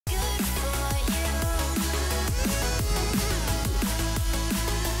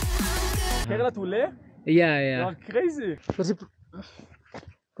Kerala Tule? Yeah, yeah. You're crazy.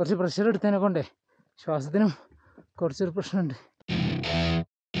 കുറച്ച് pressure എടുത്തതിനെ കൊണ്ടേ ശ്വാസത്തിനും കുറച്ചൊരു പ്രശ്നമുണ്ട്.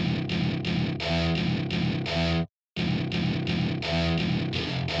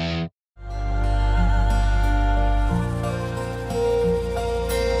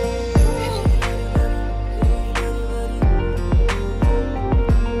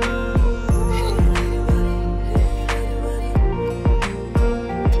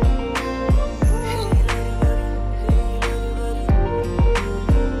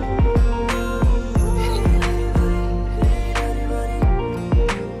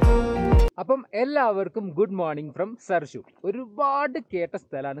 അപ്പം എല്ലാവർക്കും ഗുഡ് മോർണിംഗ് ഫ്രം സർഷു. ഒരുപാട് കേട്ട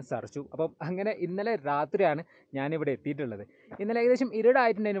സ്ഥലമാണ് സർഷു. അപ്പം അങ്ങനെ ഇന്നലെ രാത്രിയാണ് ഞാനിവിടെ എത്തിയിട്ടുള്ളത്. ഇന്നലെ ഏകദേശം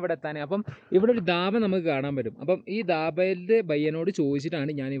ഇരുടായിട്ടുണ്ടായിരുന്നു ഇവിടെ എത്താൻ. അപ്പം ഇവിടെ ഒരു ധാബ നമുക്ക് കാണാൻ പറ്റും. അപ്പം ഈ ധാബയിലെ പയ്യനോട്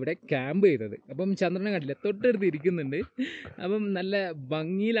ചോദിച്ചിട്ടാണ് ഞാനിവിടെ ക്യാമ്പ് ചെയ്തത്. അപ്പം ചന്ദ്രനെ കണ്ടില്ല, തൊട്ടടുത്ത് ഇരിക്കുന്നുണ്ട്. അപ്പം നല്ല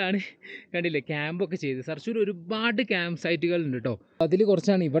ഭംഗിയിലാണ് കണ്ടില്ലേ ക്യാമ്പൊക്കെ ചെയ്ത്. സർഷൂർ ഒരുപാട് ക്യാമ്പ് സൈറ്റുകളുണ്ട് കേട്ടോ. അതിൽ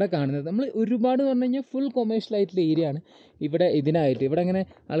കുറച്ചാണ് ഇവിടെ കാണുന്നത്. നമ്മൾ ഒരുപാട് എന്ന് പറഞ്ഞു കഴിഞ്ഞാൽ ഫുൾ കൊമേഴ്ഷ്യൽ ആയിട്ടുള്ള ഏരിയ ആണ് ഇവിടെ ഇതിനായിട്ട്. ഇവിടെ അങ്ങനെ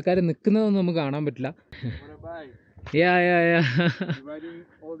ആൾക്കാർ നിൽക്കുന്നതൊന്നും നമുക്ക് കാണാൻ പറ്റില്ല. Yeah, yeah, yeah. You're riding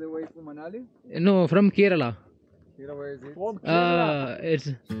all the way from Manali? No, from Kerala. Kerala, where is it? From Kerala. It's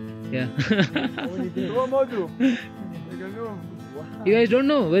yeah. Wow. You guys don't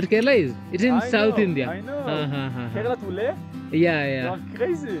know where Kerala is? It's in South India. I know. Kerala Tule? Yeah, yeah. You're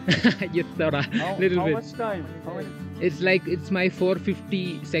crazy. Yes, sir. Little how bit. much time? How many? It's my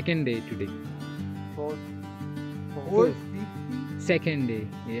 452nd day today. 452nd day.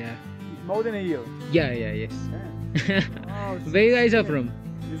 Yeah. It's more than a year. Yeah, yeah, yes. Oh, Where you guys are from?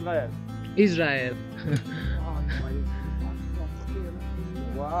 Israel. Israel.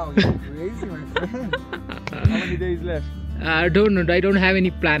 Wow, you're crazy, my friend. How many days left? I don't know. I don't have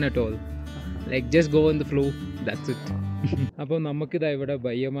any plan at all. Like just go on the flow. That's it. അപ്പോൾ നമുക്കിതാ ഇവിടെ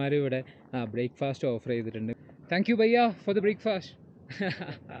ഭയ്യമാർ ഇവിടെ breakfast offer ചെയ്തിട്ടുണ്ട്. Thank you ഭയ്യ for the breakfast.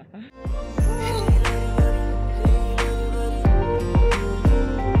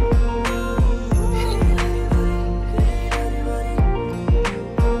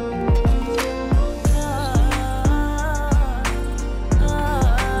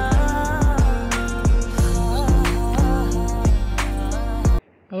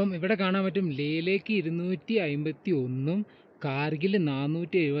 അപ്പം ഇവിടെ കാണാൻ പറ്റും ലേയിലേക്ക് 251, കാർഗിൽ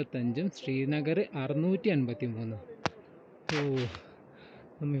 475, ശ്രീനഗർ 653. ഓ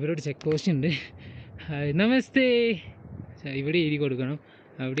ഇവരോട് ചെക്ക് പോസ്റ്റ് ഉണ്ട്. നമസ്തേ ഇവിടെ എഴുതി കൊടുക്കണം.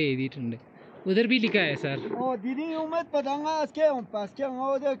 അവിടെ എഴുതിയിട്ടുണ്ട്. ഉധർ ബി ലിഖാ ഹൈ സർ.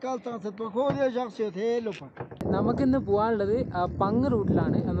 നമുക്കിന്ന് പോകാനുള്ളത് പങ്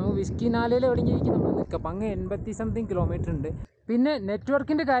റൂട്ടിലാണ്. നമുക്ക് വിസ്കിനാലയിൽ എവിടെയെങ്കിലും നമ്മൾ നിൽക്കുക. പങ് 80 സംതിങ് കിലോമീറ്റർ ഉണ്ട്. പിന്നെ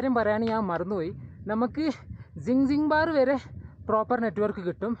നെറ്റ്വർക്കിൻ്റെ കാര്യം പറയാൻ ഞാൻ മറന്നുപോയി. നമുക്ക് സിംഗ്ബാർ വരെ പ്രോപ്പർ നെറ്റ്വർക്ക്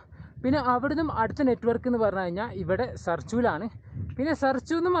കിട്ടും. പിന്നെ അവിടുന്ന് അടുത്ത നെറ്റ്വർക്ക് എന്ന് പറഞ്ഞു കഴിഞ്ഞാൽ ഇവിടെ സർച്ചുവിലാണ്. പിന്നെ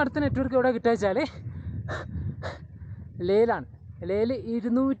സർച്ചുവിൽ അടുത്ത നെറ്റ്വർക്ക് എവിടെ കിട്ടുക വെച്ചാൽ ലേയിലാണ്. ലേയിൽ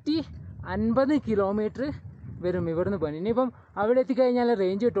 250 കിലോമീറ്റർ വരും ഇവിടുന്ന് പോകാൻ. ഇനിയിപ്പം അവിടെ എത്തിക്കഴിഞ്ഞാൽ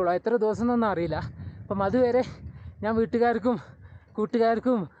റേഞ്ച് കിട്ടുള്ളൂ. എത്ര ദിവസം എന്നൊന്നും അറിയില്ല. അപ്പം അതുവരെ ഞാൻ വീട്ടുകാർക്കും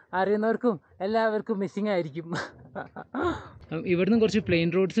കൂട്ടുകാർക്കും അറിയുന്നവർക്കും എല്ലാവർക്കും മിസ്സിങ് ആയിരിക്കും. ഇവിടുന്ന് കുറച്ച് പ്ലെയിൻ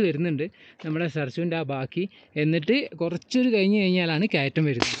റോഡ്സ് വരുന്നുണ്ട് നമ്മുടെ സർച്ചുവിൻ്റെ ആ ബാക്കി. എന്നിട്ട് കുറച്ചൊരു കഴിഞ്ഞ് കഴിഞ്ഞാലാണ് കയറ്റം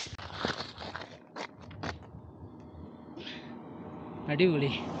വരുന്നത്.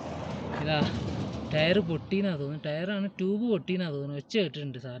 അടിപൊളി. ഇതാ ടയർ പൊട്ടിയെന്നാണ് തോന്നുന്നു. ടയറാണ്, ട്യൂബ് പൊട്ടിയെന്നാണ് തോന്നുന്നു. ഒച്ച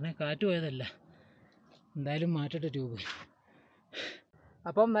കേട്ടിട്ടുണ്ട്. സാറിനെ കാറ്റ് പോയതല്ല. എന്തായാലും മാറ്റട്ടെ ട്യൂബ്.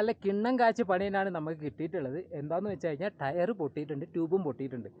 അപ്പം നല്ല കിണ്ണം കാച്ച് പണിയാണ് നമുക്ക് കിട്ടിയിട്ടുള്ളത്. എന്താണെന്ന് വെച്ച് കഴിഞ്ഞാൽ ടയർ പൊട്ടിയിട്ടുണ്ട്, ട്യൂബും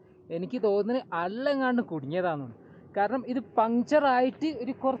പൊട്ടിയിട്ടുണ്ട്. എനിക്ക് തോന്നുന്നത് അല്ലെങ്ങാണ്ട് കുടുങ്ങിയതാണെന്ന്. കാരണം ഇത് പങ്ക്ചറായിട്ട്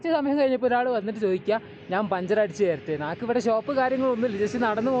ഒരു കുറച്ച് സമയം കഴിഞ്ഞപ്പോൾ ഒരാൾ വന്നിട്ട് ചോദിക്കുക ഞാൻ പഞ്ചർ അടിച്ച് തരട്ടെ. നാക്കിവിടെ ഷോപ്പ് കാര്യങ്ങളൊന്നുമില്ല, ജസ്റ്റ്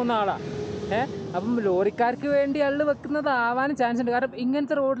നടന്നു പോകുന്ന ആളാണ്. അപ്പം ലോറിക്കാർക്ക് വേണ്ടി അള്ള് വെക്കുന്നതാവാനും ചാൻസ് ഉണ്ട്. കാരണം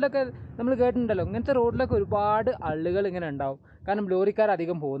ഇങ്ങനത്തെ റോഡിലൊക്കെ നമ്മൾ കേട്ടിട്ടുണ്ടല്ലോ, ഇങ്ങനത്തെ റോഡിലൊക്കെ ഒരുപാട് ആളുകൾ ഇങ്ങനെ ഉണ്ടാവും. കാരണം ലോറിക്കാർ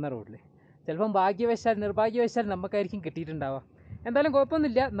അധികം പോകുന്ന റോഡിൽ ചിലപ്പം ഭാഗ്യവശാൽ നിർഭാഗ്യവശാൽ നമുക്കായിരിക്കും കിട്ടിയിട്ടുണ്ടാവുക. എന്തായാലും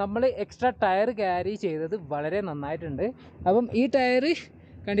കുഴപ്പമൊന്നുമില്ല. നമ്മൾ എക്സ്ട്രാ ടയർ ക്യാരി ചെയ്തത് വളരെ നന്നായിട്ടുണ്ട്. അപ്പം ഈ ടയർ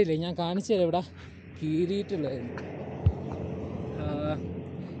കണ്ടില്ലേ, ഞാൻ കാണിച്ചു തരാം. ഇവിടെ കീറിയിട്ടുള്ളതായിരുന്നു.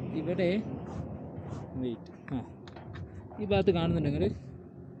 ഇവിടെ വെയിറ്റ് ഈ ഭാഗത്ത് കാണുന്നുണ്ടെങ്കിൽ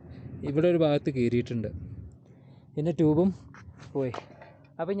ഇവിടെ ഒരു ഭാഗത്ത് കീറിയിട്ടുണ്ട്. പിന്നെ ട്യൂബും പോയി.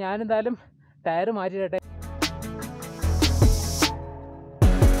 അപ്പം ഞാനെന്തായാലും ടയർ മാറ്റിയിട്ടെ.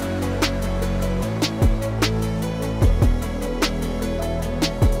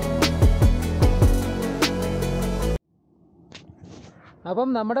 അപ്പം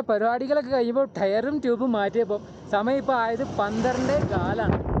നമ്മുടെ പരിപാടികളൊക്കെ കഴിയുമ്പോൾ ടയറും ട്യൂബും മാറ്റിയപ്പം സമയം ഇപ്പോൾ ആയത്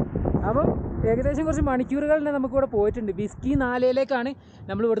 12:15. അപ്പം ഏകദേശം കുറച്ച് മണിക്കൂറുകൾ തന്നെ നമുക്കിവിടെ പോയിട്ടുണ്ട്. ബിസ്കി നാലയിലേക്കാണ്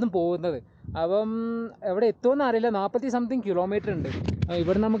നമ്മൾ ഇവിടുന്ന് പോകുന്നത്. അപ്പം എവിടെ എത്തുമെന്ന് അറിയില്ല. 40 സംതിങ് കിലോമീറ്റർ ഉണ്ട്.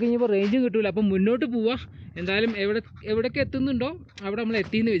 ഇവിടെ നമുക്ക് ഇനിയിപ്പോൾ റേഞ്ചും കിട്ടില്ല. അപ്പം മുന്നോട്ട് പോവാം. എന്തായാലും എവിടേക്ക് എത്തുന്നുണ്ടോ അവിടെ നമ്മൾ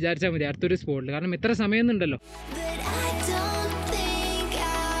എത്തിയെന്ന് വിചാരിച്ചാൽ മതി അടുത്തൊരു സ്പോട്ടിൽ. കാരണം ഇത്ര സമയമൊന്നുണ്ടല്ലോ.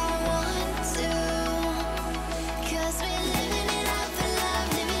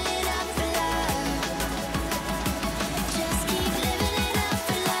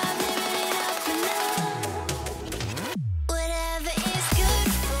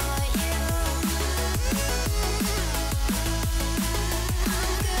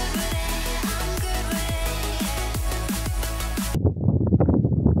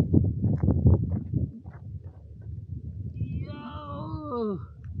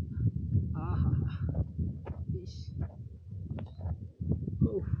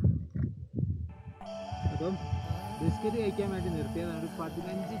 അപ്പം ബിസ്ക്കറ്റ് കഴിക്കാൻ വേണ്ടി നിർത്തിയതാണ്. ഒരു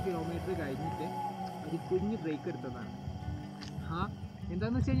 15 കിലോമീറ്റർ കഴിഞ്ഞിട്ട് ഒരു കുഞ്ഞ് ബ്രേക്ക് എടുത്തതാണ്.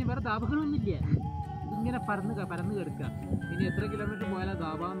 എന്താണെന്ന് വെച്ച് കഴിഞ്ഞാൽ വേറെ ദാബകളൊന്നുമില്ല. ഇങ്ങനെ പരന്ന് കിടക്കുക. ഇനി എത്ര കിലോമീറ്റർ പോയാലും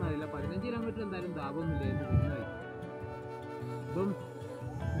ദാബാവെന്ന് അറിയില്ല. 15 കിലോമീറ്റർ എന്തായാലും ദാബമൊന്നുമില്ല എന്ന് വരുന്നതായി. അപ്പം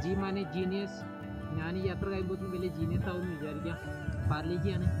ജീനിയസ്, ഞാൻ ഈ യാത്ര കഴിയുമ്പോഴത്തേക്കും വലിയ ജീനിയസ് ആവുമെന്ന് വിചാരിക്കാം.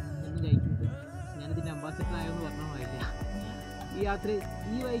 പാർലേജിയാണ് എന്ന് കഴിക്കുന്നത്. ഞാനിതിൻ്റെ അംബാസിഡർ ആയെന്ന് പറഞ്ഞാൽ മതിയില്ല.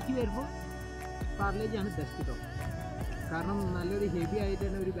 ഈ വഴിക്ക് വരുമ്പോൾ പാർലേജിയാണ് ബെസ്റ്റ് കേട്ടോ. കാരണം നല്ലൊരു ഹെവി ആയിട്ട്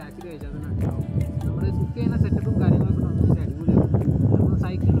തന്നെ ഒരു ബാക്കിൽ കഴിച്ചാൽ തന്നെ ഉണ്ടാവും. നമ്മൾ കുക്ക് ചെയ്യുന്ന സെറ്റപ്പും കാര്യങ്ങളൊക്കെ നമുക്ക് അടിപൊളിയാവും. നമ്മൾ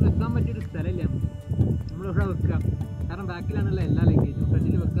സൈക്കിളിൽ വെക്കാൻ പറ്റിയൊരു സ്ഥലമില്ല നമ്മളിവിടെ വെക്കുക. കാരണം ബാക്കിലാണുള്ള എല്ലാ ലഗേജും.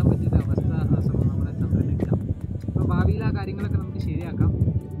 ഫ്രണ്ടിൽ വെക്കാൻ പറ്റിയൊരു അവസ്ഥ അസുഖം നമ്മുടെ സംരംഭിക്കാം. അപ്പോൾ ഭാവിയിൽ ആ കാര്യങ്ങളൊക്കെ നമുക്ക് ശരിയാക്കാം.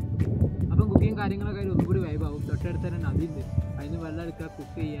 അപ്പം കുക്കിങ് കാര്യങ്ങളൊക്കെ അതിൽ ഒന്നുകൂടി വൈബാവും. തൊട്ടടുത്ത് തന്നെ നദിയുണ്ട്. അതിന് വെള്ളം എടുക്കുക,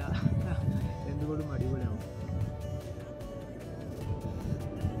 കുക്ക് ചെയ്യുക, എന്തുകൊണ്ടും അടിപൊളിയാവും.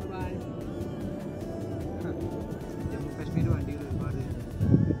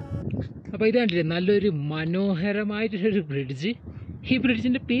 അപ്പോൾ ഇത് കണ്ടില്ലേ നല്ലൊരു മനോഹരമായിട്ടൊരു ബ്രിഡ്ജ്. ഈ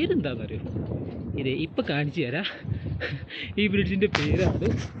ബ്രിഡ്ജിൻ്റെ പേരെന്താണെന്നറിയോ? ഇതേ ഇപ്പം കാണിച്ചു തരാം. ഈ ബ്രിഡ്ജിൻ്റെ പേരാണ്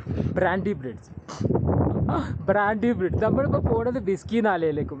ബ്രാൻഡി ബ്രിഡ്ജ്. നമ്മളിപ്പോൾ പോകുന്നത് ബിസ്കി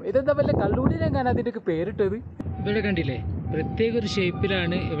നാലയിലേക്കും. ഇതെന്താ വല്ല കള്ളുകൂടിയിലേക്കാണ് അതിൻ്റെയൊക്കെ പേരിട്ടത്. ഇവിടെ കണ്ടില്ലേ പ്രത്യേക ഒരു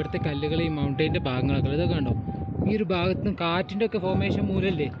ഷേപ്പിലാണ് ഇവിടുത്തെ കല്ലുകൾ, ഈ മൗണ്ടൈൻ്റെ ഭാഗങ്ങളൊക്കെ. ഇതൊക്കെ കണ്ടോ? ഈ ഒരു ഭാഗത്തുനിന്ന് കാറ്റിൻ്റെ ഒക്കെ ഫോർമേഷൻ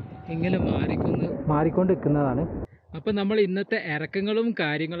മൂലല്ലേ ഇങ്ങനെ മാറിക്കൊണ്ട് നിൽക്കുന്നതാണ്. അപ്പം നമ്മൾ ഇന്നത്തെ ഇറക്കങ്ങളും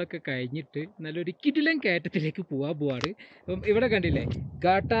കാര്യങ്ങളൊക്കെ കഴിഞ്ഞിട്ട് നല്ലൊരു കിടിലൻ കയറ്റത്തിലേക്ക് പോവാണ്. അപ്പം ഇവിടെ കണ്ടില്ലേ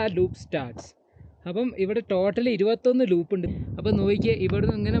ഗാട്ട ലൂപ്പ് സ്റ്റാർട്ട്സ്. അപ്പം ഇവിടെ ടോട്ടൽ 21 ലൂപ്പുണ്ട്. അപ്പം നോക്കിയാൽ ഇവിടെ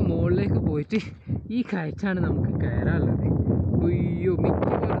നിന്ന് ഇങ്ങനെ മുകളിലേക്ക് പോയിട്ട് ഈ കയറ്റാണ് നമുക്ക് കയറാനുള്ളത്. അയ്യോ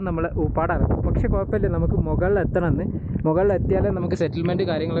മിക്കവാറും നമ്മൾ ഊപ്പാടിറക്കും. പക്ഷെ കുഴപ്പമില്ല, നമുക്ക് മുകളിലെത്തണമെന്ന്. മുകളിലെത്തിയാലേ നമുക്ക് സെറ്റിൽമെൻറ്റ്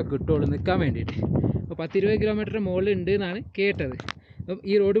കാര്യങ്ങളൊക്കെ കിട്ടുള്ളൂ നിൽക്കാൻ വേണ്ടിയിട്ട്. അപ്പോൾ 10-20 കിലോമീറ്റർ മുകളിൽ ഉണ്ട് എന്നാണ് കേട്ടത്. അപ്പം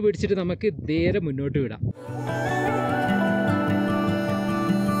ഈ റോഡ് പിടിച്ചിട്ട് നമുക്ക് നേരെ മുന്നോട്ട് വിടാം.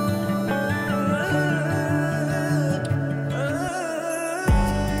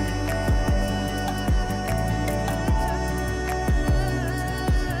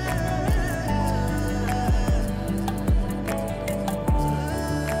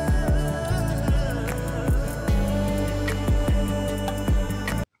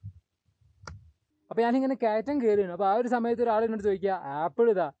 അപ്പോൾ ഞാനിങ്ങനെ കയറ്റം കയറിയാണ്. അപ്പോൾ ആ ഒരു സമയത്ത് ഒരാൾ എന്നോട് ചോദിക്കുക ആപ്പിൾ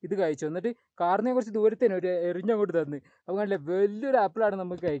ഇത് കഴിച്ചു. എന്നിട്ട് കാറിനെ കുറച്ച് ദൂരത്തേന് ഒരു എറിഞ്ഞങ്ങോട്ട് തന്ന്. അപ്പോൾ കണ്ടില്ലേ വലിയൊരു ആപ്പിളാണ്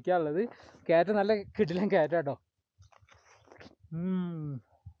നമുക്ക് കഴിക്കാനുള്ളത്. കയറ്റം നല്ല കിടിലൻ കയറ്റം കേട്ടോ.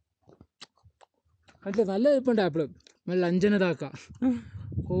 കണ്ടില്ലേ നല്ല എളുപ്പമുണ്ട് ആപ്പിൾ. നല്ല അഞ്ചനതാക്കാം.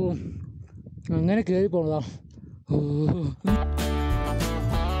 ഓ അങ്ങനെ കയറി പോണതാ. ഓ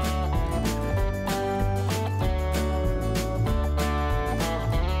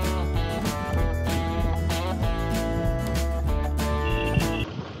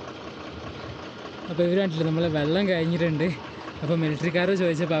അപ്പോൾ ഇവർ കണ്ടില്ല നമ്മളെ വെള്ളം കഴിഞ്ഞിട്ടുണ്ട്. അപ്പോൾ മിലിറ്ററിക്കാരോ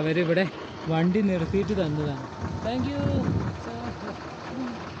ചോദിച്ചപ്പോൾ അവരിവിടെ വണ്ടി നിർത്തിയിട്ട് തന്നതാണ്. Thank you.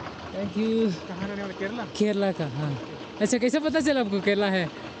 केरला का? हाँ अच्छा, कैसे पता चला आपको केरला है?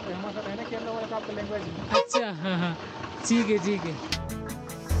 अच्छा हाँ हाँ ठीक है ठीक है.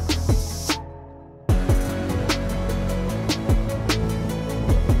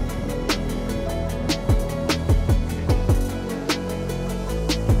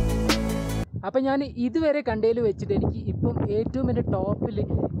 അപ്പം ഞാൻ ഇതുവരെ കണ്ടതിൽ വെച്ചിട്ട് എനിക്ക് ഇപ്പം ഏറ്റവും എൻ്റെ ടോപ്പിൽ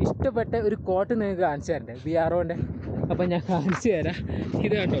ഇഷ്ടപ്പെട്ട ഒരു കോട്ട് നിങ്ങൾക്ക് കാണിച്ചു തരണ്ടേ ബിആർഒൻ്റെ. അപ്പം ഞാൻ കാണിച്ചു തരാം.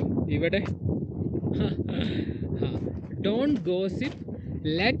 ഇത് കണ്ടോ ഇവിടെ don't gossip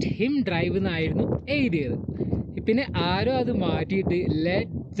let him drive എന്നായിരുന്നു എഴുതിയത്. പിന്നെ ആരോ അത് മാറ്റിയിട്ട്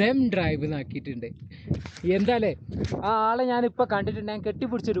ലെറ്റ് ദം ഡ്രൈവ് എന്നാക്കിയിട്ടുണ്ട്. എന്താല്ലേ ആ ആളെ ഞാനിപ്പോൾ കണ്ടിട്ടുണ്ട്. ഞാൻ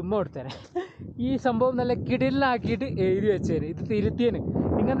കെട്ടിപ്പിടിച്ചൊരു ഉമ്മ കൊടുത്തേനെ. ഈ സംഭവം നല്ല കിടിലാക്കിയിട്ട് എഴുതി വെച്ചേന്. ഇത് തിരുത്തിയേന്.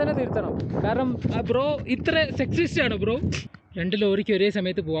 ഇങ്ങനെ തന്നെ തിരുത്തണം. കാരണം ബ്രോ ഇത്ര സെക്സിസ്റ്റ് ആണോ ബ്രോ? 2 ലോറിക്ക് ഒരേ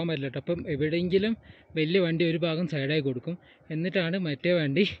സമയത്ത് പോകാൻ പറ്റില്ല കേട്ടോ. അപ്പം എവിടെയെങ്കിലും വലിയ വണ്ടി ഒരു ഭാഗം സൈഡായി കൊടുക്കും, എന്നിട്ടാണ് മറ്റേ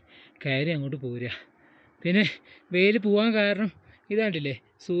വണ്ടി കയറി അങ്ങോട്ട് പോരുക. പിന്നെ വെയിൽ പോകാൻ കാരണം ഇതാണ്ടില്ലേ,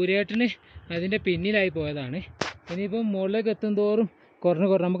 സൂര്യേട്ടന് അതിൻ്റെ പിന്നിലായി പോയതാണ്. ഇനിയിപ്പം മുകളിലേക്ക് എത്തും തോറും കുറഞ്ഞ്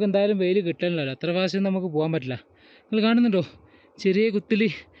നമുക്ക് എന്തായാലും വെയിൽ കിട്ടണമല്ലോ, അത്ര പ്രാവശ്യം നമുക്ക് പോകാൻ പറ്റില്ല. നിങ്ങൾ കാണുന്നുണ്ടോ ചെറിയ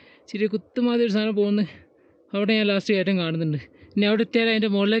കുത്തുമാതിരി ഒരു സാധനം പോകുന്നു, അവിടെ ഞാൻ ലാസ്റ്റ് കയറ്റം കാണുന്നുണ്ട്. ഇനി അവിടെ എത്തിയാൽ അതിൻ്റെ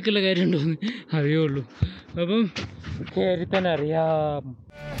മുകളിലേക്കുള്ള കാര്യം ഉണ്ടോയെന്ന് അറിയുള്ളൂ. അപ്പം കയറി തന്നെ അറിയാം.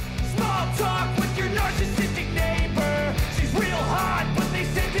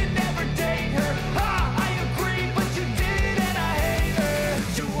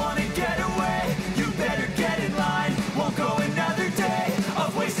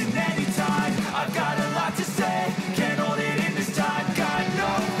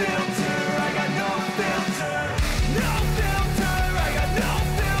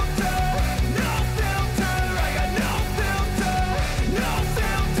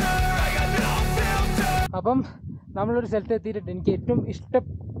 അപ്പം നമ്മളൊരു സ്ഥലത്ത് എത്തിയിട്ടുണ്ട്. എനിക്ക് ഏറ്റവും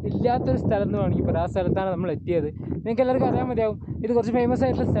ഇഷ്ടമില്ലാത്തൊരു സ്ഥലം എന്ന് വേണമെങ്കിൽ പറയാം. ആ സ്ഥലത്താണ് നമ്മൾ എത്തിയത്. നിങ്ങൾക്ക് എല്ലാവർക്കും അറിയാൻ മതിയാവും, ഇത് കുറച്ച് ഫേമസ്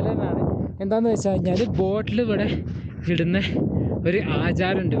ആയിട്ടുള്ള സ്ഥലം തന്നെയാണ്. എന്താണെന്ന് വെച്ച് കഴിഞ്ഞാൽ ബോട്ടിൽ ഇവിടെ ഇടുന്ന ഒരു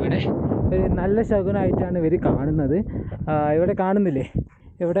ആചാരമുണ്ട്. ഇവിടെ ഒരു നല്ല ശകുനമായിട്ടാണ് ഇവർ കാണുന്നത്. ഇവിടെ കാണുന്നില്ലേ,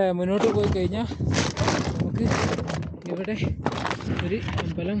 ഇവിടെ മുന്നോട്ട് പോയി കഴിഞ്ഞാൽ നമുക്ക് ഇവിടെ ഒരു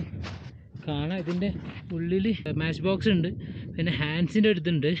അമ്പലം കാണാം. ഇതിൻ്റെ ഉള്ളിൽ മാച്ച് ബോക്സ് ഉണ്ട്, പിന്നെ ഹാൻഡ്സിൻ്റെ ഒരു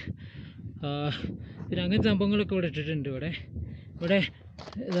ഇതുണ്ട്, പിന്നെ അങ്ങനത്തെ സംഭവങ്ങളൊക്കെ ഇവിടെ ഇട്ടിട്ടുണ്ട്. ഇവിടെ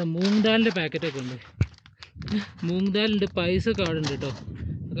മൂങ്ദാലിൻ്റെ പാക്കറ്റൊക്കെ ഉണ്ട്, മൂങ്ദാലിൻ്റെ പൈസ ഒക്കെ അവിടെ ഉണ്ട് കേട്ടോ.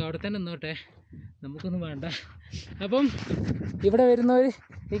 അതൊക്കെ അവിടെ തന്നെ നിന്നോട്ടെ, നമുക്കൊന്നും വേണ്ട. അപ്പം ഇവിടെ വരുന്നവർ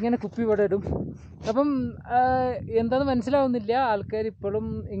ഇങ്ങനെ കുപ്പി ഇവിടെ ഇടും. അപ്പം എന്താണെന്ന് മനസ്സിലാവുന്നില്ല, ആൾക്കാർ ഇപ്പോഴും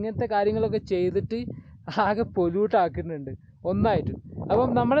ഇങ്ങനത്തെ കാര്യങ്ങളൊക്കെ ചെയ്തിട്ട് ആകെ പൊല്യൂട്ട് ആക്കുന്നുണ്ട് ഒന്നായിട്ട്. അപ്പം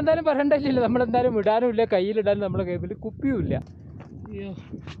നമ്മളെന്തായാലും പറയണ്ടില്ലല്ലോ, നമ്മളെന്തായാലും ഇടാനും ഇല്ല, കയ്യിലിടാനും നമ്മളെ കയ്യിൽ കുപ്പിയും ഇല്ല. അയ്യോ,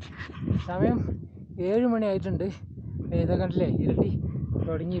 സമയം 7 മണി ആയിട്ടുണ്ട്. ഇതൊക്കെ കണ്ടില്ലേ, ഇരട്ടി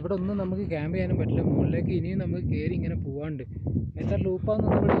തുടങ്ങി. ഇവിടെ ഒന്നും നമുക്ക് ക്യാമ്പ് ചെയ്യാനും പറ്റില്ല. മുകളിലേക്ക് ഇനിയും നമുക്ക് കയറി ഇങ്ങനെ പോകാണ്ട്. എത്ര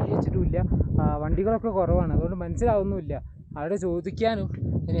ലൂപ്പാന്നൊന്നും ഇവിടെ എഴുതി വെച്ചിട്ടുമില്ല. വണ്ടികളൊക്കെ കുറവാണ്, അതുകൊണ്ട് മനസ്സിലാവുന്നുമില്ല. അവിടെ ചോദിക്കാനും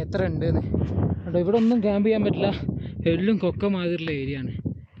ഇനി എത്ര ഉണ്ടെന്ന്. കേട്ടോ, ഇവിടെ ഒന്നും ക്യാമ്പ് ചെയ്യാൻ പറ്റില്ല, എല്ലാം കൊക്ക മാതിരിയുള്ള ഏരിയ ആണ്.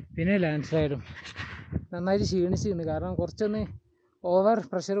 പിന്നെ ലാൻഡ് സ്ലൈഡും നന്നായിട്ട് ക്ഷീണിച്ചിട്ടുണ്ട്. കാരണം കുറച്ചൊന്ന് ഓവർ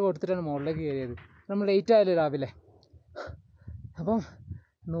പ്രഷർ കൊടുത്തിട്ടാണ് മുകളിലേക്ക് കയറിയത്. നമ്മൾ ലേറ്റ് ആയല്ലോ രാവിലെ. അപ്പം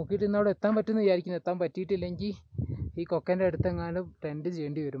നോക്കിയിട്ട് ഇന്ന് അവിടെ എത്താൻ പറ്റുമെന്ന് വിചാരിക്കുന്നു. എത്താൻ പറ്റിയിട്ടില്ലെങ്കിൽ ഈ കൊക്കൻ്റെ അടുത്തെങ്ങാനും ടെൻറ്റ്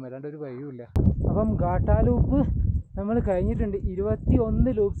ചെയ്യേണ്ടി വരും, അല്ലാണ്ട് ഒരു വഴിയുമില്ല. അപ്പം ഗാട്ടാ ലൂപ്പ് നമ്മൾ കഴിഞ്ഞിട്ടുണ്ട്.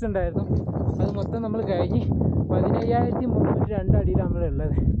 21 ലൂപ്സ് ഉണ്ടായിരുന്നു, അത് മൊത്തം നമ്മൾ കഴിഞ്ഞ് 15,302 അടിയിലാണ്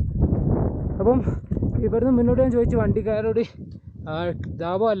നമ്മളുള്ളത്. അപ്പം ഇവിടുന്ന് മുന്നോട്ട് ഞാൻ ചോദിച്ചു വണ്ടിക്കാരോട്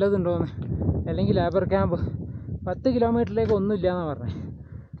ലാഭം അല്ലതുണ്ടോയെന്ന്, അല്ലെങ്കിൽ ലേബർ ക്യാമ്പ്. 10 കിലോമീറ്ററിലേക്ക് ഒന്നുമില്ല എന്നാണ് പറഞ്ഞത്.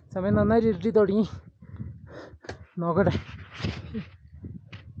 സമയം നന്നായിട്ട് ഇരുട്ടി തുടങ്ങി, നോക്കട്ടെ.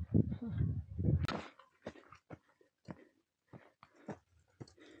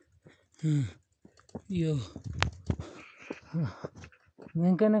 അയ്യോ,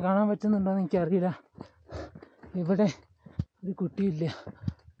 നിങ്ങൾക്ക് തന്നെ കാണാൻ പറ്റുന്നുണ്ടോയെന്ന് എനിക്കറിയില്ല. ഇവിടെ ഒരു കുട്ടിയില്ല,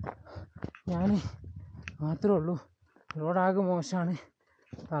 ഞാൻ മാത്രമേ ഉള്ളൂ. റോഡാകെ മോശമാണ്,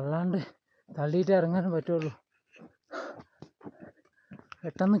 തള്ളിയിട്ട് ഇറങ്ങാനും പറ്റുള്ളൂ.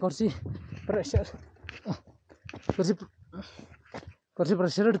 പെട്ടെന്ന് കുറച്ച്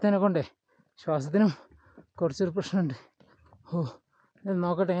പ്രഷർ എടുത്തതിനെ കൊണ്ടേ ശ്വാസത്തിനും കുറച്ചൊരു പ്രശ്നമുണ്ട്. ഓ,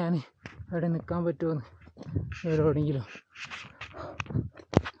 നോക്കട്ടെ ഞാൻ അവിടെ നിൽക്കാൻ പറ്റുമെന്ന് എവിടെയെങ്കിലും.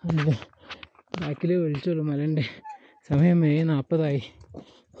 അല്ലേ, ബാക്കിൽ വിളിച്ചോളൂ മലൻ്റെ. സമയം 7:40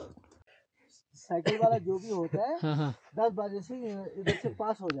 साइकिल वाला जो भी होता है, हाँ हाँ 10 बजे से इधर से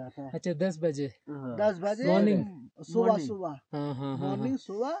पास हो जाता है। अच्छा 10 बजे 10 बजे मॉर्निंग सुबह हाँ हाँ हाँ मॉर्निंग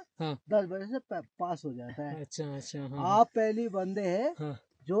सुबह हाँ 10 बजे से पास हो जाता है। अच्छा अच्छा हाँ आप पहली बंदे हैं हाँ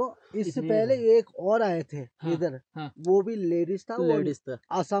जो इससे पहले एक और आए थे हाँ, इधर, हाँ, वो भी लेडीज था,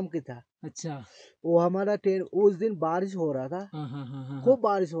 आसाम की था। अच्छा वो हमारा ट्रेन, उस दिन बारिश हो रहा था, हाँ हाँ हाँ हाँ खूब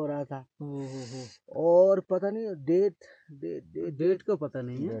बारिश हो रहा था। हो और पता नहीं डेट का पता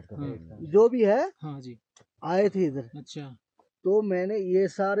नहीं है, जो भी है हाँ जी आए थे इधर। अच्छा तो मैंने ये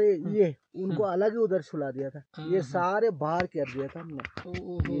सारे ये उनको अलग ही उधर छुला दिया था, ये सारे बाहर कर दिया था हमने।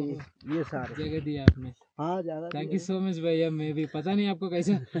 ये सारे जगह दिया आपने। हाँ जगह। थैंक यू सो मच भैया, मैं भी पता नहीं आपको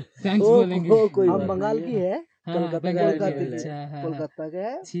कैसे थैंक्स बोलेंगे। हम बंगाल की है, कोलकाता का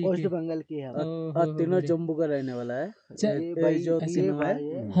है, वेस्ट बंगाल की है, और तीनों जम्मू का रहने वाला है। भाई जो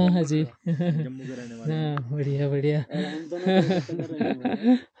हाँ हाँ जी जम्मू का रहने वाला हाँ बढ़िया बढ़िया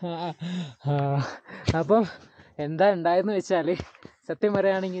हाँ हाँ. അപ്പം എന്താ ഉണ്ടായെന്ന് വെച്ചാൽ സത്യം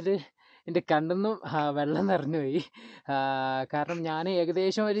പറയുകയാണെങ്കിൽ എൻ്റെ കണ്ണിന്നും വെള്ളം നിറഞ്ഞു പോയി. കാരണം ഞാൻ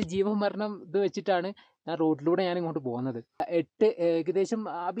ഏകദേശം ഒരു ജീവൻ മരണം ഇത് വെച്ചിട്ടാണ് ആ റോഡിലൂടെ ഞാൻ ഇങ്ങോട്ട് പോകുന്നത്. ഏകദേശം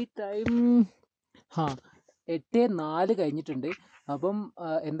ആബി ടൈം 8:04 കഴിഞ്ഞിട്ടുണ്ട്. അപ്പം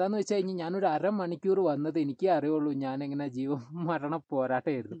എന്താണെന്ന് വെച്ച് കഴിഞ്ഞാൽ ഞാനൊരു അരമണിക്കൂർ വന്നത് എനിക്കേ അറിയുള്ളൂ ഞാനെങ്ങനെ ജീവമരണ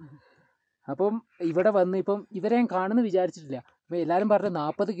പോരാട്ടമായിരുന്നു. അപ്പം ഇവിടെ വന്ന് ഇപ്പം ഇവരെ ഞാൻ കാണുമെന്ന് വിചാരിച്ചിട്ടില്ല. അപ്പോൾ എല്ലാവരും പറഞ്ഞു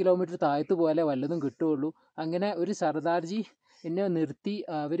 40 കിലോമീറ്റർ താഴത്ത് പോലെ വല്ലതും കിട്ടുകയുള്ളൂ. അങ്ങനെ ഒരു സർദാർജി എന്നെ നിർത്തി.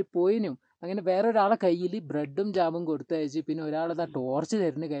 അവർ പോയിനും അങ്ങനെ വേറൊരാളെ കയ്യിൽ ബ്രെഡും ജാമും കൊടുത്തയച്ച് പിന്നെ ഒരാളെന്താ ടോർച്ച്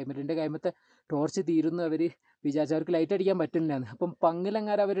തരുന്നു കൈമത്ത്. എൻ്റെ കൈമത്തെ ടോർച്ച് തീരുന്നു അവർ വിചാരിച്ചു. അവർക്ക് ലൈറ്റ് അടിക്കാൻ പറ്റില്ലാന്ന്. അപ്പം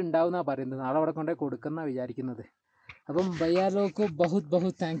പങ്ങിലങ്ങാരം അവരുണ്ടാവുമെന്നാണ് പറയുന്നത്. നാളെ അവിടെ കൊണ്ടുപോയി കൊടുക്കുമെന്നാണ് വിചാരിക്കുന്നത്. അപ്പം भैया लोग को बहुत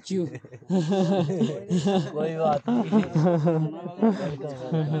बहुत थैंक यू. कोई बात नहीं.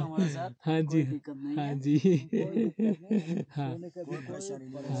 हाँ जी हाँ जी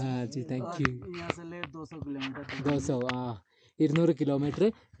हाँ जी थैंक यू. यहाँ से ले 200 किलोमीटर. 200 200 കിലോമീറ്റർ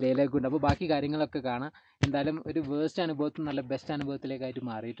ലേയിലേക്കുണ്ട്. അപ്പോൾ ബാക്കി കാര്യങ്ങളൊക്കെ കാണാം. എന്തായാലും ഒരു വേസ്റ്റ് അനുഭവത്തിൽ നല്ല ബെസ്റ്റ് അനുഭവത്തിലേക്കായിട്ട്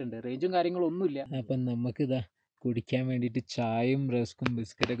മാറിയിട്ടുണ്ട്. റേഞ്ചും കാര്യങ്ങളൊന്നുമില്ല. അപ്പം നമുക്കിതാ കുടിക്കാൻ വേണ്ടിയിട്ട് ചായയും റസ്ക്കും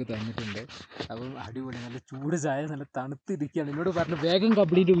ബിസ്ക്കറ്റൊക്കെ തന്നിട്ടുണ്ട്. അപ്പം അടിപൊളി നല്ല ചൂട് ചായ നല്ല തണുത്തിരിക്കുകയാണ്. എന്നോട് പറഞ്ഞു വേഗം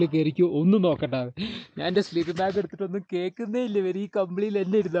കമ്പിളിൻ്റെ ഉള്ളിൽ കയറിക്കോ ഒന്നും നോക്കട്ടെ. ഞാൻ എൻ്റെ സ്ലീപ്പിംഗ് ബാഗ് എടുത്തിട്ടൊന്നും കേൾക്കുന്നേ ഇല്ല. ഇവർ ഈ കമ്പിളിയിൽ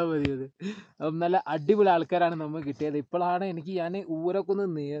എന്നെ ഇരുന്നാൽ മതിയത്. അപ്പം നല്ല അടിപൊളി ആൾക്കാരാണ് നമുക്ക് കിട്ടിയത്. ഇപ്പോഴാണ് എനിക്ക് ഞാൻ ഊരൊക്കെ ഒന്ന്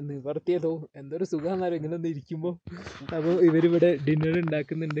നിവർത്തിയതോ എന്തൊരു സുഖമാണെന്നറിയോ ഇങ്ങനെ ഒന്ന് ഇരിക്കുമ്പോൾ. അപ്പോൾ ഇവരിവിടെ ഡിന്നർ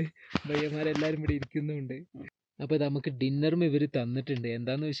ഉണ്ടാക്കുന്നുണ്ട്. ഭയ്യന്മാരെല്ലാവരും ഇവിടെ ഇരിക്കുന്നുണ്ട്. അപ്പോൾ നമുക്ക് ഡിന്നറും ഇവർ തന്നിട്ടുണ്ട്.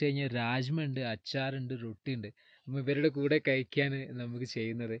 എന്താണെന്ന് വെച്ച് കഴിഞ്ഞാൽ രാജ്മ ഉണ്ട്, അച്ചാറുണ്ട്, റൊട്ടി ഉണ്ട്. അപ്പം ഇവരുടെ കൂടെ കഴിക്കാൻ നമുക്ക്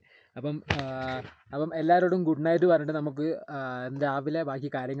ചെയ്യുന്നത്. അപ്പം എല്ലാവരോടും ഗുഡ് നൈറ്റ് പറഞ്ഞിട്ട് നമുക്ക് രാവിലെ ബാക്കി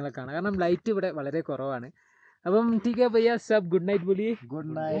കാര്യങ്ങളൊക്കെ കാണാം. കാരണം ലൈറ്റ് ഇവിടെ വളരെ കുറവാണ്. അപ്പം ठीक है भैया सब गुड नाइट बोलिए. Good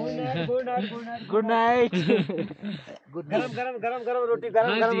night. Good night. गरम रोटी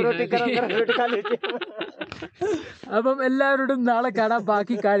खा लीजिए. അപ്പം എല്ലാവരോടും നാളെ കാണാം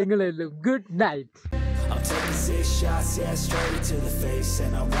ബാക്കി കാര്യങ്ങളെല്ലാം. Good night. I'm taking 6 shots, yeah, straight to the face.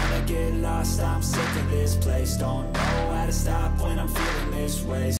 And I wanna get lost, I'm sick of this place. Don't know how to stop when I'm feeling this way.